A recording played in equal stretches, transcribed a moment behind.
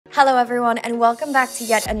Hello, everyone, and welcome back to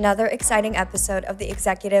yet another exciting episode of The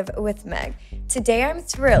Executive with Meg. Today, I'm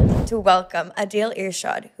thrilled to welcome Adeel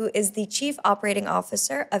Irhsad, who is the Chief Operating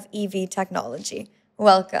Officer of EV Technology.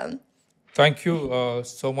 Welcome. Thank you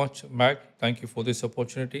so much, Mag. Thank you for this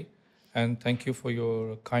opportunity, and thank you for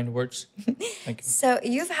your kind words. Thank you. So,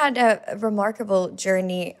 you've had a remarkable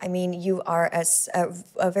journey. I mean, you are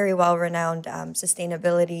a very well renowned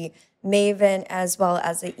sustainability maven as well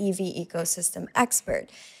as an EV ecosystem expert.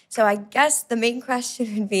 So, I guess the main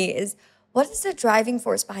question would be is what is the driving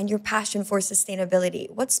force behind your passion for sustainability?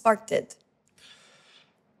 What sparked it?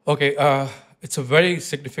 Okay, it's a very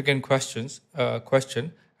significant question,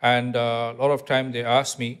 and a lot of time they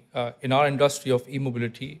ask me in our industry of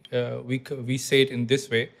e-mobility, we say it in this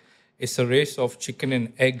way: it's a race of chicken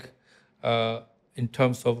and egg in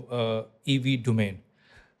terms of EV domain.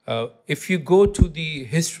 If you go to the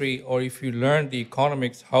history or if you learn the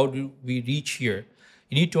economics, how do we reach here?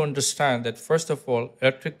 You need to understand that first of all,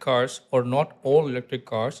 electric cars or not all electric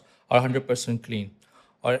cars are 100% clean,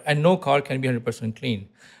 and no car can be 100% clean.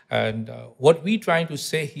 And what we're trying to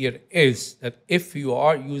say here is that if you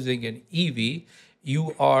are using an EV,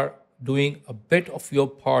 you are doing a bit of your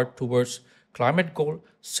part towards climate goal,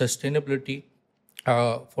 sustainability,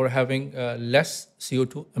 for having less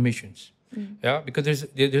CO2 emissions. Yeah, because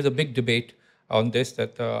there's a big debate on this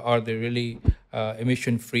that are they really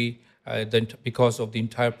emission free? Then because of the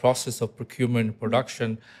entire process of procurement and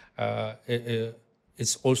production,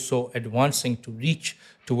 it's also advancing to reach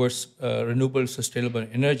towards renewable, sustainable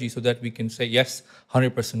energy, so that we can say yes,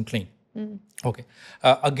 100% clean. Okay.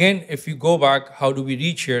 Again, if you go back, how do we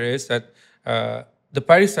reach here? Is that the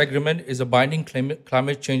Paris Agreement is a binding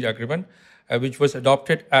climate change agreement, which was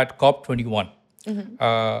adopted at COP21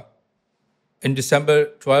 in December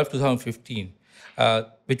 12, 2015,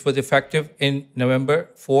 which was effective in November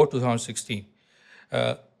 4, 2016.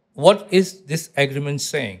 What is this agreement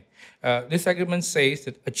saying? This agreement says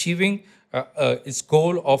that achieving its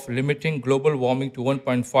goal of limiting global warming to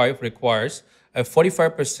 1.5 requires a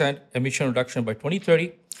 45% emission reduction by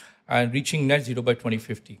 2030 and reaching net zero by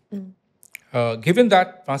 2050. Given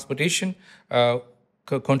that transportation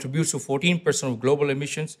contributes to 14% of global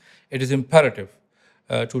emissions, it is imperative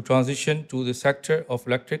to transition to the sector of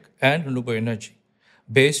electric and renewable energy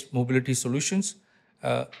based mobility solutions.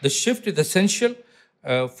 The shift is essential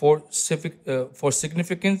for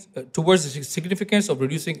significance towards the significance of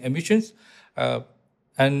reducing emissions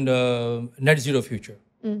and net zero future.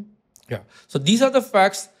 Yeah. So these are the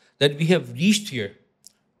facts that we have reached here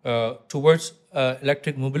towards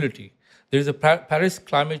electric mobility. There is a Paris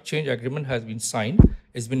Climate Change Agreement has been signed.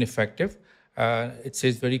 It's been effective. It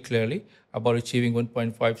says very clearly about achieving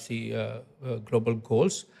 1.5 C global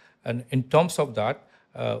goals. And in terms of that,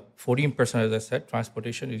 14%, as I said,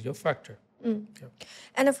 transportation is your factor. Yeah.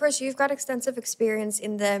 And of course, you've got extensive experience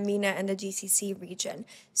in the MENA and the GCC region.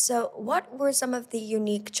 So, what were some of the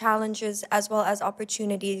unique challenges as well as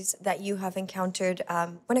opportunities that you have encountered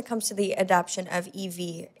when it comes to the adoption of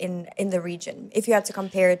EV in the region, if you had to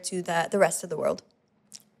compare it to the rest of the world?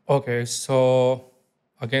 Okay, so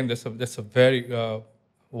again, that's a very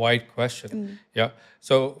wide question. Yeah.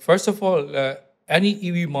 So first of all, any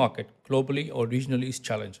EV market, globally or regionally, is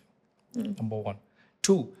challenging. Number one.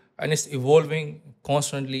 Two, and it's evolving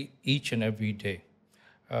constantly each and every day.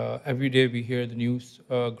 Every day we hear the news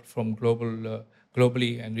from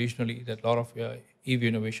globally and regionally that a lot of EV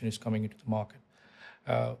innovation is coming into the market.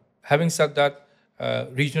 Having said that,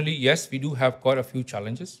 regionally, yes, we do have quite a few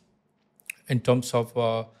challenges in terms of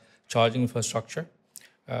charging infrastructure.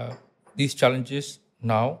 These challenges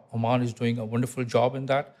now, Oman is doing a wonderful job in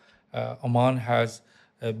that. Oman has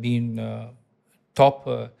been top.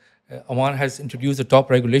 Oman has introduced the top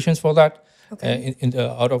regulations for that. Okay.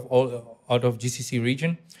 Out of GCC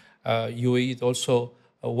region. UAE is also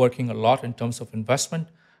working a lot in terms of investment.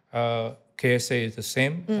 KSA is the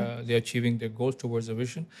same. They're achieving their goals towards the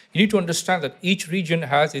vision. You need to understand that each region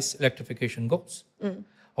has its electrification goals.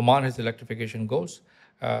 Oman has electrification goals.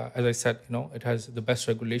 As I said, it has the best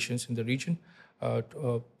regulations in the region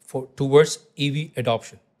towards EV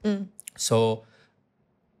adoption. So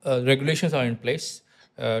regulations are in place,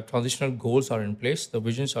 transitional goals are in place, the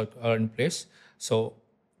visions are in place. So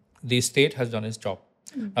the state has done its job.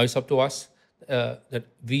 Now it's up to us that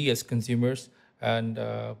we as consumers and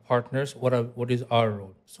partners, what is our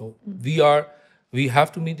role? So we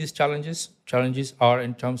have to meet these challenges. Challenges are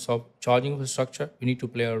in terms of charging infrastructure. We need to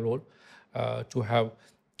play a role to have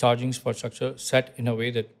charging infrastructure set in a way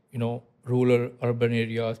that rural, urban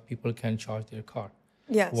areas, people can charge their car.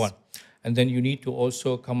 Yes. One, and then you need to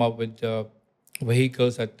also come up with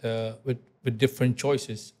vehicles with different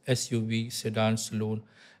choices: SUV, sedan, saloon,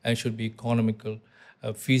 and should be economical,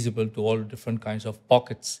 feasible to all different kinds of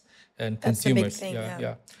pockets and That's the big consumers. thing, Yeah, yeah.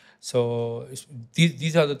 yeah. So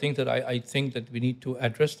these are the things that I think that we need to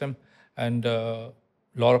address them, and a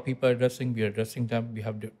lot of people are addressing. We are addressing them.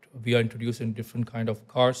 We are introducing different kind of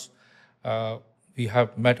cars. Uh, we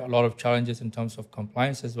have met a lot of challenges in terms of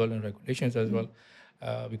compliance as well and regulations as well,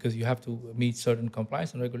 because you have to meet certain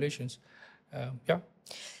compliance and regulations. Yeah.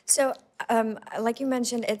 So, like you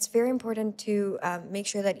mentioned, it's very important to make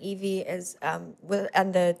sure that EV is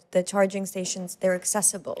and the charging stations they're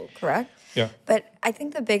accessible, correct? Yeah. But I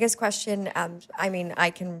think the biggest question, I mean, I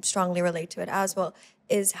can strongly relate to it as well,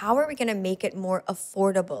 is how are we going to make it more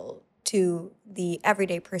affordable to the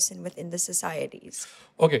everyday person within the societies?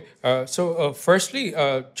 Okay. So, firstly,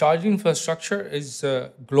 charging infrastructure is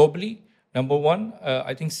globally number one.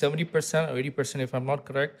 I think 70% or 80%, if I'm not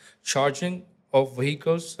correct, charging of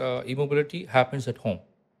vehicles, e-mobility happens at home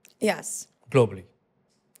Yes. globally.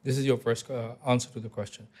 This is your first answer to the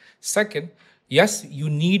question. Second, yes, you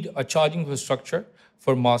need a charging infrastructure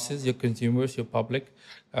for masses, your consumers, your public,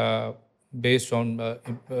 uh, based on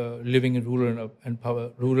living in rural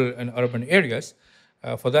and urban areas.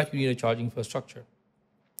 For that, you need a charging infrastructure.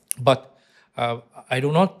 But I do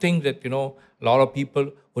not think that a lot of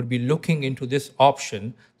people would be looking into this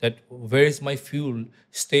option that where is my fuel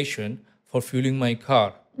station for fueling my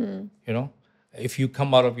car. You know, if you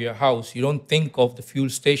come out of your house, you don't think of the fuel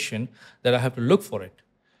station that I have to look for it.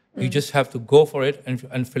 You just have to go for it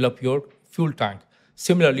and fill up your fuel tank.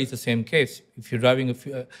 Similarly, it's the same case. If you're driving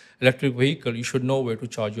a electric vehicle, you should know where to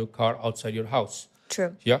charge your car outside your house.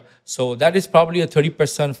 True. Yeah. So that is probably a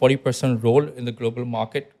 30%, 40% role in the global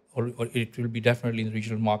market, or it will be definitely in the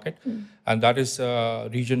regional market. And that is,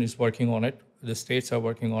 region is working on it. The states are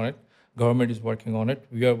working on it. Government is working on it.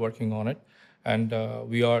 We are working on it. And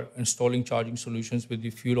we are installing charging solutions with the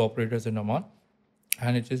fuel operators in Oman.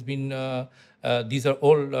 And it has been, these are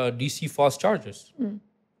all DC fast chargers.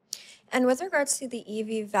 And with regards to the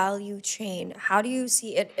EV value chain, how do you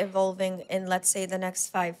see it evolving in, let's say, the next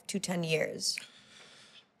 5 to 10 years?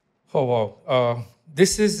 Oh, wow.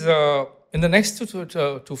 This is in the next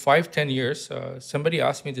to 5, 10 years. Somebody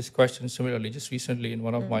asked me this question similarly just recently in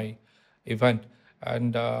one of my event,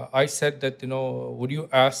 and I said that would you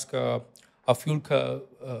ask a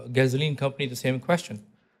gasoline company the same question?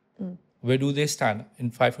 Where do they stand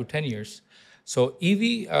in 5 to 10 years? So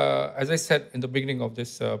EV, as I said in the beginning of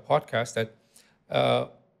this podcast, that uh,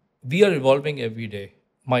 we are evolving every day.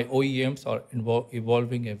 My OEMs are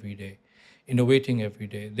evolving every day, innovating every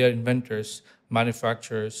day. They're inventors,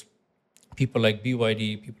 manufacturers, people like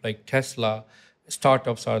BYD, people like Tesla,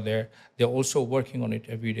 startups are there. They're also working on it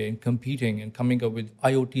every day and competing and coming up with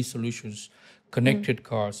IoT solutions, connected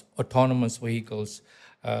cars, autonomous vehicles,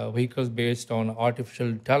 vehicles based on artificial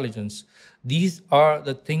intelligence. These are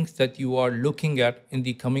the things that you are looking at in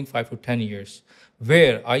the coming 5 to 10 years,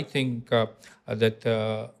 where I think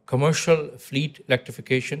that commercial fleet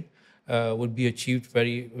electrification would be achieved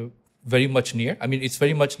very much near. I mean, it's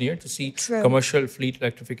very much near to see True. commercial fleet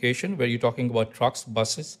electrification, where you're talking about trucks,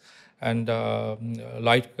 buses, and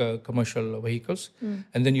light commercial vehicles.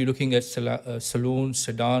 And then you're looking at saloon,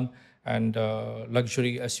 sedan, and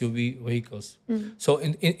luxury SUV vehicles. So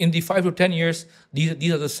in the 5 to 10 years,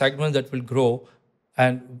 these are the segments that will grow,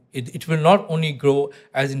 and it will not only grow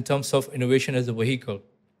as in terms of innovation as a vehicle,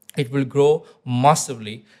 it will grow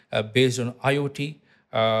massively based on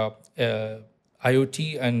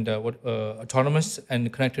IoT, and autonomous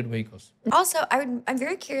and connected vehicles. Also, I'm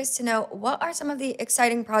very curious to know what are some of the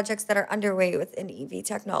exciting projects that are underway within EV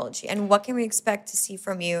technology, and what can we expect to see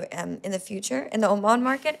from you in the future in the Oman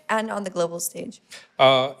market and on the global stage?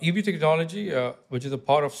 EV technology, which is a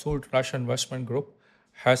part of Seoul International Investment Group,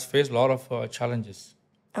 has faced a lot of challenges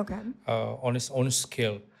Okay. on its own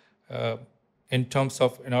scale. In terms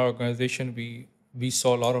of in our organization, we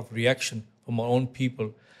saw a lot of reaction from our own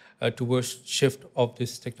people towards shift of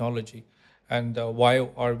this technology, and why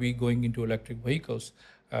are we going into electric vehicles?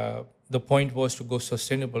 The point was to go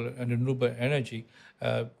sustainable and renewable energy,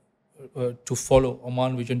 to follow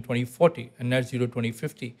Oman Vision 2040 and Net Zero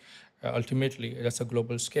 2050. Ultimately, that's a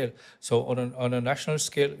global scale. So on a national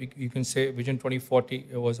scale, you can say Vision 2040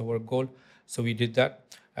 was our goal. So we did that,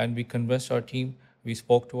 and we convinced our team. We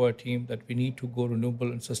spoke to our team that we need to go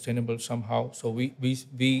renewable and sustainable somehow. So we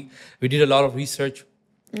did a lot of research,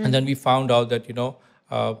 and then we found out that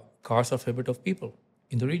cars are favorite of people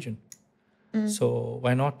in the region. So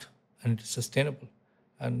why not? And it's sustainable,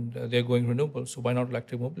 and they're going renewable. So why not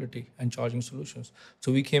electric mobility and charging solutions?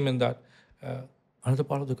 So we came in that. Another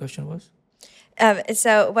part of the question was?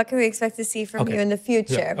 So what can we expect to see from Okay. you in the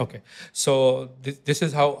future? Yeah, okay. So this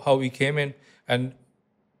is how we came in, and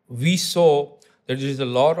we saw that there is a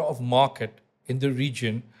lot of market in the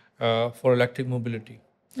region for electric mobility.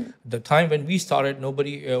 The time when we started,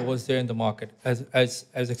 nobody was there in the market as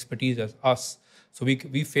expertise as us. So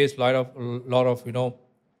we faced a lot of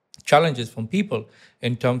challenges from people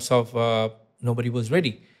in terms of nobody was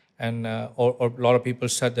ready, and or a lot of people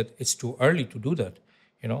said that it's too early to do that,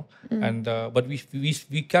 and but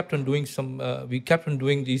we kept on doing we kept on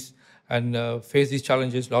doing these and faced these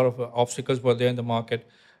challenges. A lot of obstacles were there in the market,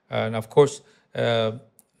 and of course a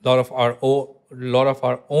lot of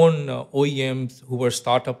our own OEMs who were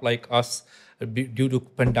startup like us, due to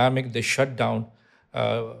pandemic, they shut down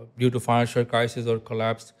due to financial crisis or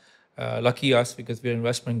collapse. Lucky us, because we're an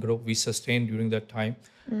investment group, we sustained during that time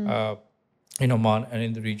in Oman and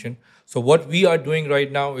in the region. So what we are doing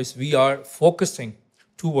right now is we are focusing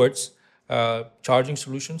towards charging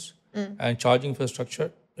solutions and charging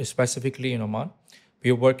infrastructure, specifically in Oman. We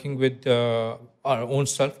are working with our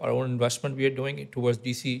own investment we are doing it towards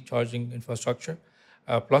DC charging infrastructure.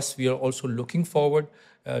 Plus, we are also looking forward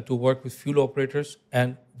to work with fuel operators,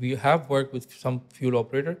 and we have worked with some fuel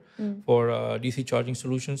operator for DC charging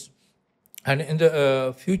solutions. And in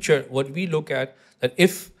the future, what we look at, that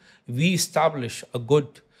if we establish a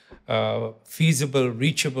good, feasible,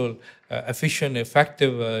 reachable, efficient,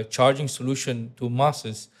 effective charging solution to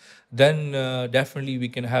masses, then definitely we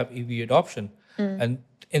can have EV adoption. And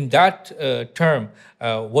in that term,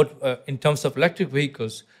 in terms of electric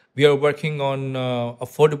vehicles, we are working on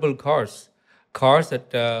affordable cars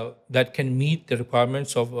that can meet the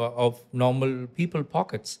requirements of normal people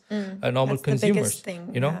pockets, normal That's the consumers. biggest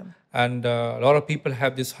thing, yeah. And a lot of people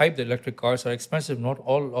have this hype that electric cars are expensive. Not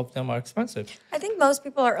all of them are expensive. I think most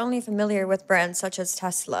people are only familiar with brands such as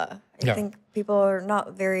Tesla. I Yeah. think people are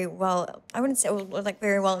not very well, I wouldn't say like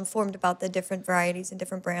very well informed about the different varieties and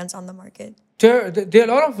different brands on the market. There are a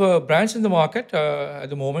lot of brands in the market at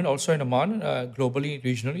the moment, also in Oman, globally,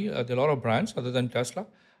 regionally. There are a lot of brands other than Tesla.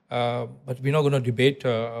 But we're not going to debate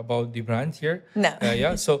about the brands here. No.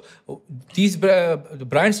 Yeah. So the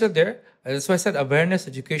brands are there. That's why I said awareness,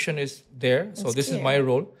 education is there. So That's this is key. my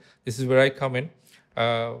role. This is where I come in.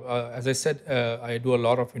 As I said, I do a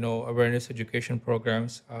lot of awareness education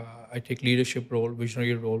programs. I take leadership role,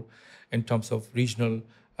 visionary role, in terms of regional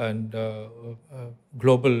and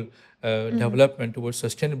global development towards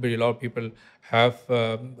sustainability. A lot of people have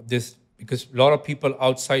this, because a lot of people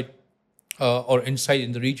outside or inside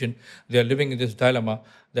in the region, they are living in this dilemma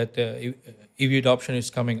that EV adoption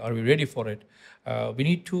is coming. Are we ready for it? We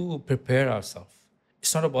need to prepare ourselves.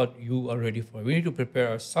 It's not about you are ready for it. We need to prepare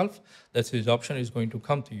ourselves that the adoption is going to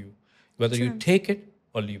come to you, whether you take it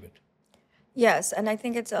or leave it. Yes, and I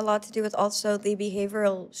think it's a lot to do with also the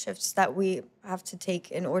behavioral shifts that we have to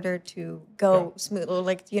take in order to go smoothly,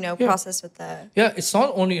 like, process with the... Yeah, it's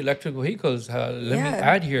not only electric vehicles. Let me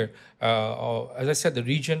Yeah. add here, as I said, the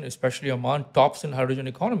region, especially Oman, tops in hydrogen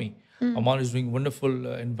economy. Oman is doing wonderful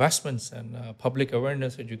investments and public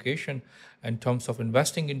awareness education in terms of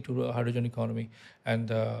investing into a hydrogen economy. And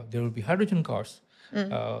there will be hydrogen cars.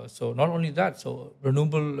 So not only that, so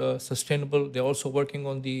renewable, sustainable, they're also working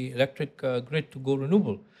on the electric grid to go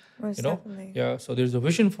renewable. Most definitely. Yeah, so there's a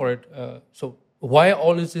vision for it. So why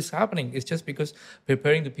all is this happening? It's just because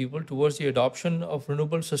preparing the people towards the adoption of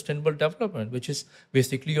renewable sustainable development, which is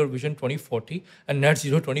basically your vision 2040 and net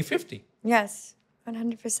zero 2050. Yes,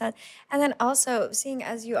 100%. And then also, seeing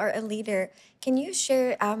as you are a leader, can you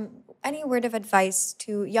share any word of advice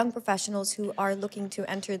to young professionals who are looking to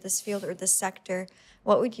enter this field or this sector?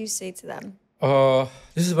 What would you say to them?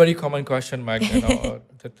 This is a very common question, Mag,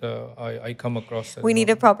 that I come across. We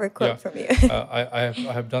need a proper quote from you. I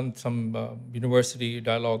have done some university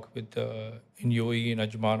dialogue with in UAE, in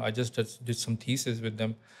Ajman. I just did some thesis with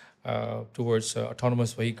them towards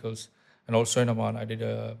autonomous vehicles, and also in Oman I did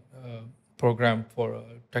a program for a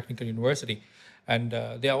technical university, and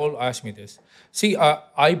they all ask me this. See,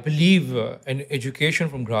 I believe in education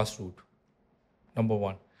from grassroots. Number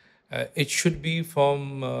one, it should be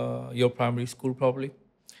from your primary school, probably.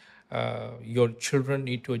 Your children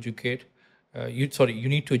need to educate. You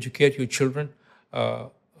need to educate your children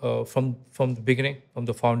from the beginning, from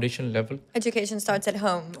the foundation level. Education starts at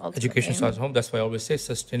home, ultimately. Education starts at home. That's why I always say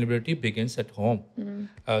sustainability begins at home,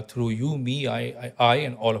 through you, me, I,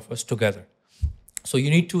 and all of us together. So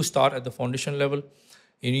you need to start at the foundation level.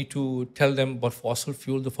 You need to tell them about fossil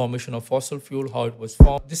fuel, the formation of fossil fuel, how it was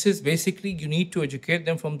formed. This is basically, you need to educate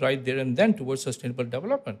them from right there and then towards sustainable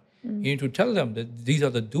development. You need to tell them that these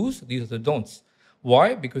are the do's, these are the don'ts.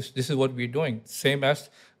 Why? Because this is what we're doing. Same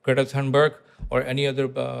as Greta Thunberg or any other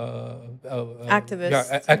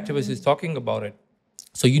Activist. activist is talking about it.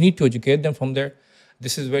 So you need to educate them from there.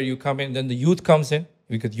 This is where you come in. Then the youth comes in,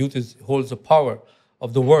 because youth holds the power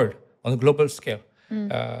of the world on a global scale.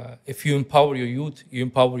 If you empower your youth, you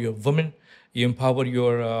empower your women, you empower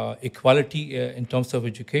your equality in terms of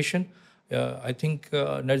education. I think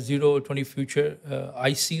net zero 20 future,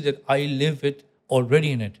 I see that I live it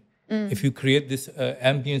already in it. If you create this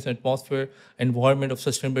ambience, atmosphere, environment of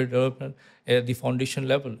sustainable development at the foundation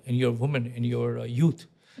level in your women, in your youth,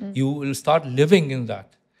 you will start living in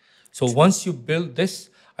that. So once you build this,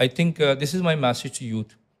 I think this is my message to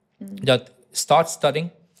youth, that start studying,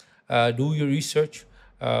 do your research,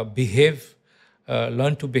 behave,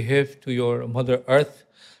 learn to behave to your Mother Earth.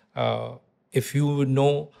 If you would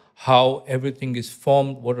know how everything is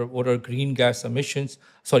formed, what are green gas emissions,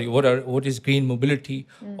 what is green mobility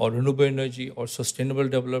or renewable energy or sustainable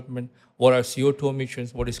development, what are CO2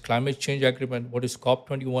 emissions, what is climate change agreement, what is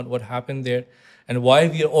COP21, what happened there, and why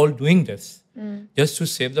we are all doing this, just to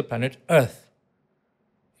save the planet Earth.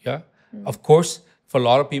 Yeah, of course, for a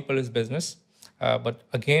lot of people it's business, but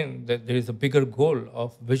again, there is a bigger goal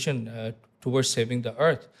of vision towards saving the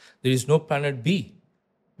Earth. There is no planet B.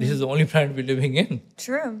 This is the only planet we're living in.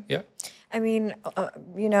 True. Yeah. I mean,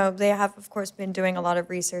 they have, of course, been doing a lot of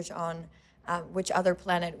research on which other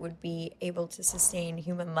planet would be able to sustain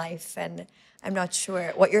human life. And I'm not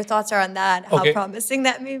sure what your thoughts are on that, how promising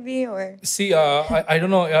that may be, or... See, I don't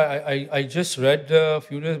know. I just read a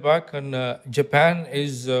few days back, and Japan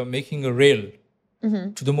is making a rail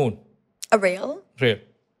to the moon. A rail? Rail.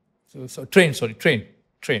 So train to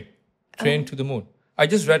the moon. I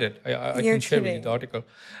just read it. I can share with you the article.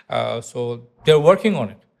 So they're working on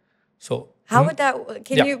it. So how would that?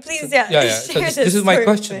 Can you please? So this is my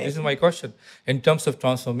question. This is my question. In terms of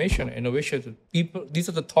transformation, innovation, people. These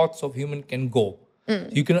are the thoughts of human can go.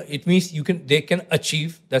 You can. It means you can. They can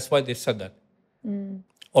achieve. That's why they said that.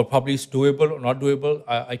 Or probably it's doable or not doable.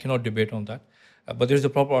 I cannot debate on that. But there's a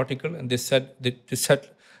proper article, and they said they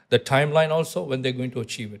set the timeline also when they're going to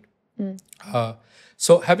achieve it.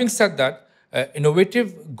 So having said that.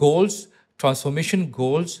 Innovative goals, transformation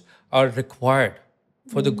goals are required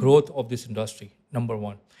for the growth of this industry, number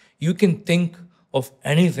one. You can think of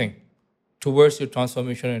anything towards your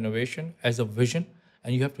transformation and innovation as a vision,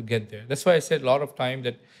 and you have to get there. That's why I said a lot of time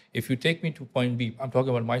that if you take me to point B, I'm talking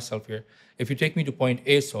about myself here, if you take me to point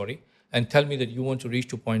A, and tell me that you want to reach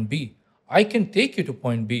to point B, I can take you to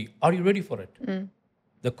point B. Are you ready for it?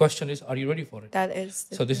 The question is, are you ready for it? That is.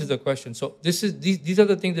 So this is the question. So these are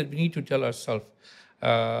the things that we need to tell ourselves.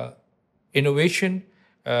 Innovation,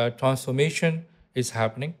 transformation is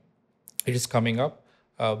happening. It is coming up.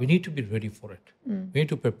 We need to be ready for it. We need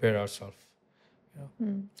to prepare ourselves.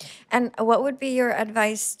 And what would be your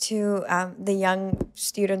advice to the young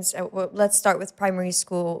students? Let's start with primary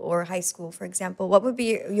school or high school, for example. What would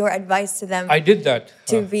be your advice to them? I did that.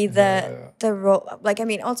 To be the role,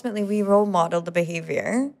 ultimately we role model the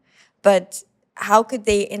behavior, but how could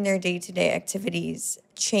they, in their day-to-day activities,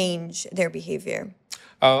 change their behavior?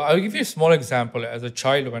 I'll give you a small example. As a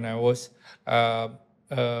child, when I was back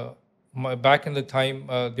in the time,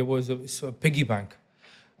 there was a piggy bank.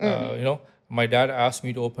 My dad asked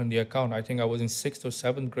me to open the account. I think I was in 6th or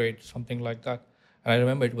 7th grade, something like that. And I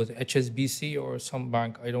remember it was HSBC or some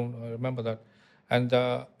bank. I don't remember that. And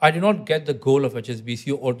I did not get the goal of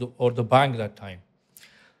HSBC or the bank that time.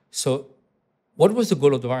 So what was the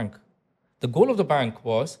goal of the bank? The goal of the bank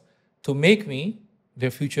was to make me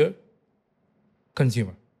their future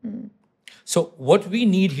consumer. So what we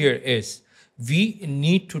need here is we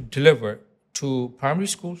need to deliver to primary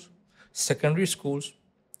schools, secondary schools,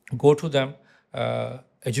 go to them,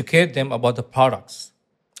 educate them about the products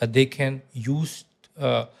that they can use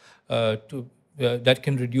that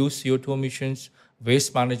can reduce CO2 emissions,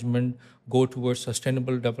 waste management, go towards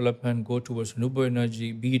sustainable development, go towards renewable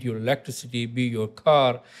energy, be it your electricity, be your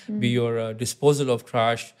car, be your disposal of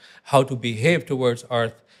trash, how to behave towards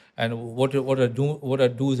earth, and what are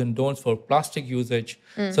do's and don'ts for plastic usage.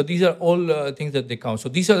 So these are all things that they count. So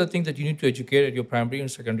these are the things that you need to educate at your primary and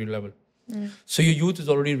secondary level. So your youth is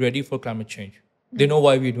already ready for climate change. They know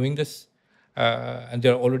why we're doing this, and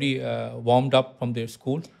they're already warmed up from their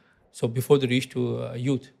school. So before they reach to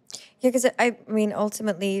youth. Yeah, because I mean,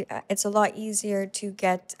 ultimately, it's a lot easier to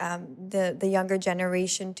get the younger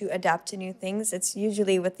generation to adapt to new things. It's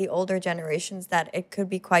usually with the older generations that it could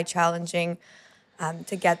be quite challenging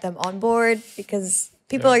to get them on board because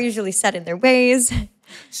people are usually set in their ways.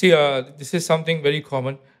 See, this is something very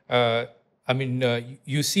common. I mean,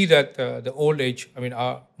 you see that the old age, I mean,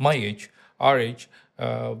 my age, our age,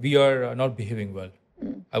 we are not behaving well.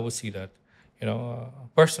 I would see that,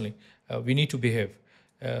 personally, we need to behave.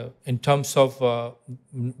 In terms of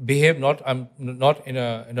behave, not in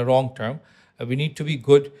a wrong term. We need to be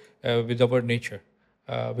good with our nature,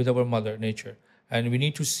 with our mother nature, and we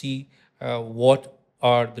need to see what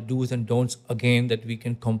are the do's and don'ts again that we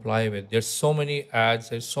can comply with. There's so many ads,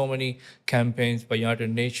 there's so many campaigns by United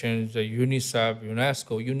Nations, UNICEF,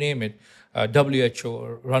 UNESCO, you name it,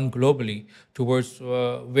 WHO run globally towards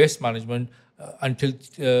waste management until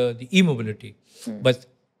the e-mobility. But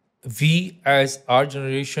we as our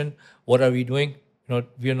generation, what are we doing?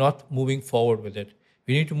 We are not moving forward with it.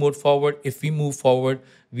 We need to move forward. If we move forward,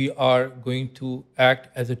 we are going to act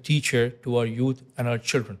as a teacher to our youth and our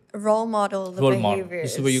children. Role model the Role model. behaviors.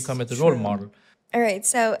 This is where you come as a role model. All right.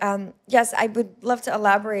 So, yes, I would love to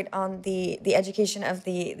elaborate on the education of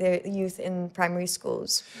the youth in primary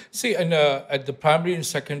schools. See, and at the primary and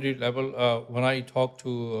secondary level, when I talk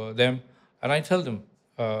to them, and I tell them,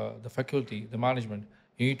 the faculty, the management,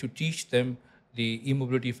 you need to teach them the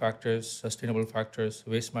e-mobility factors, sustainable factors,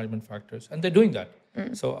 waste management factors, and they're doing that.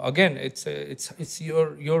 So again, it's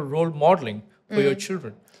your role modeling for your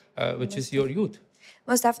children, which is your youth.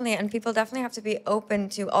 Most definitely, and people definitely have to be open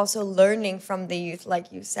to also learning from the youth,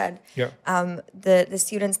 like you said. Yeah. The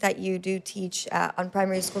students that you do teach on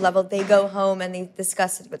primary school level, they go home and they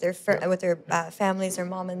discuss it with their families, their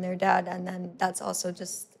mom and their dad, and then that's also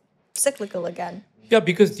just cyclical again. Yeah,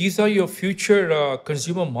 because these are your future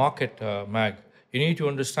consumer market, Mag. You need to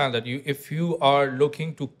understand that if you are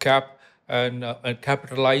looking to and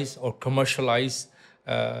capitalize or commercialize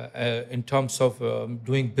in terms of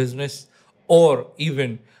doing business, or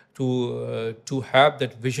even to have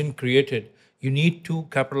that vision created, you need to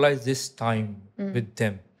capitalize this time with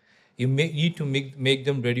them. You need to make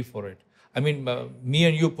them ready for it. I mean, me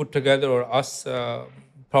and you put together, or us,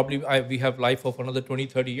 probably we have life of another 20,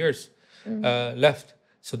 30 years left.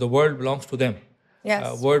 So the world belongs to them.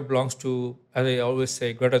 Yes. World belongs to, as I always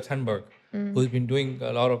say, Greta Thunberg, who's been doing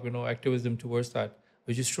a lot of activism towards that,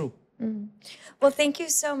 which is true. Well, thank you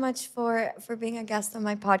so much for being a guest on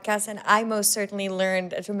my podcast, and I most certainly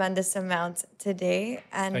learned a tremendous amount today,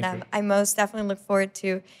 and I most definitely look forward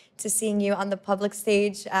to seeing you on the public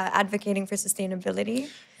stage advocating for sustainability.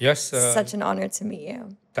 Yes. Such an honor to meet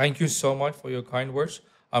you. Thank you so much for your kind words.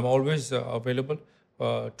 I'm always available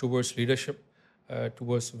towards leadership,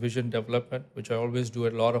 towards vision development, which I always do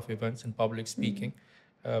at a lot of events in public speaking,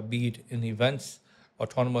 be it in events,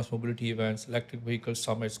 autonomous mobility events, electric vehicle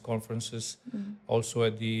summits, conferences, also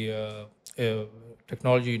at the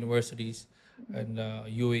technology universities and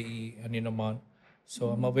UAE and in Oman. So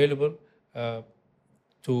I'm available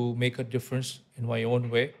to make a difference in my own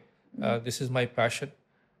way. This is my passion,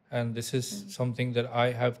 and this is something that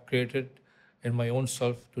I have created in my own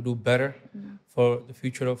self to do better for the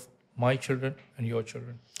future of my children and your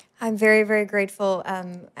children. I'm very, very grateful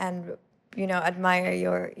and admire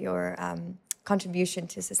your contribution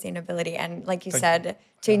to sustainability and, like you said,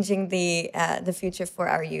 changing the future for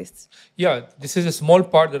our youth. Yeah, this is a small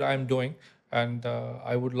part that I'm doing, and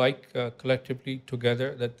I would like collectively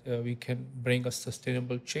together that we can bring a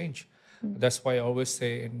sustainable change. That's why I always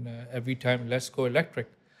say in every time, let's go electric,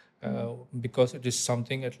 because it is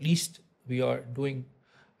something at least we are doing.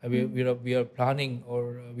 We are planning,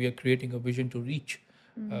 or we are creating a vision to reach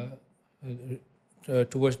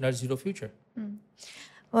towards net zero future.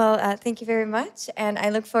 Well, thank you very much, and I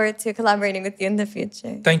look forward to collaborating with you in the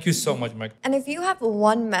future. Thank you so much, Mike. And if you have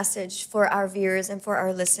one message for our viewers and for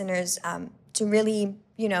our listeners to really,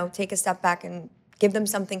 take a step back and give them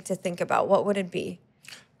something to think about, what would it be?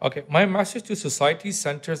 Okay, my message to society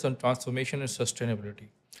centers on transformation and sustainability.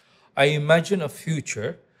 I imagine a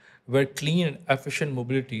future where clean and efficient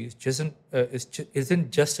mobility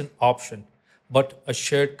isn't just an option, but a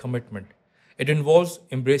shared commitment. It involves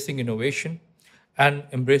embracing innovation and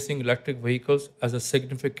embracing electric vehicles as a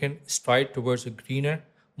significant stride towards a greener,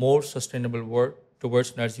 more sustainable world,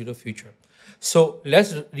 towards net zero future. So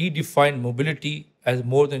let's redefine mobility as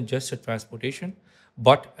more than just a transportation,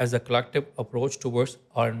 but as a collective approach towards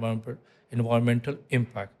our environmental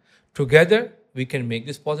impact. Together, we can make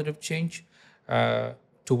this positive change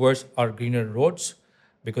towards our greener roads,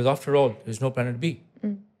 because after all, there's no planet B.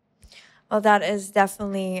 Well, that is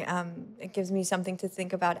definitely, it gives me something to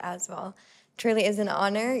think about as well. Truly is an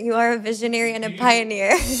honor. You are a visionary and a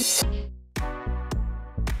pioneer.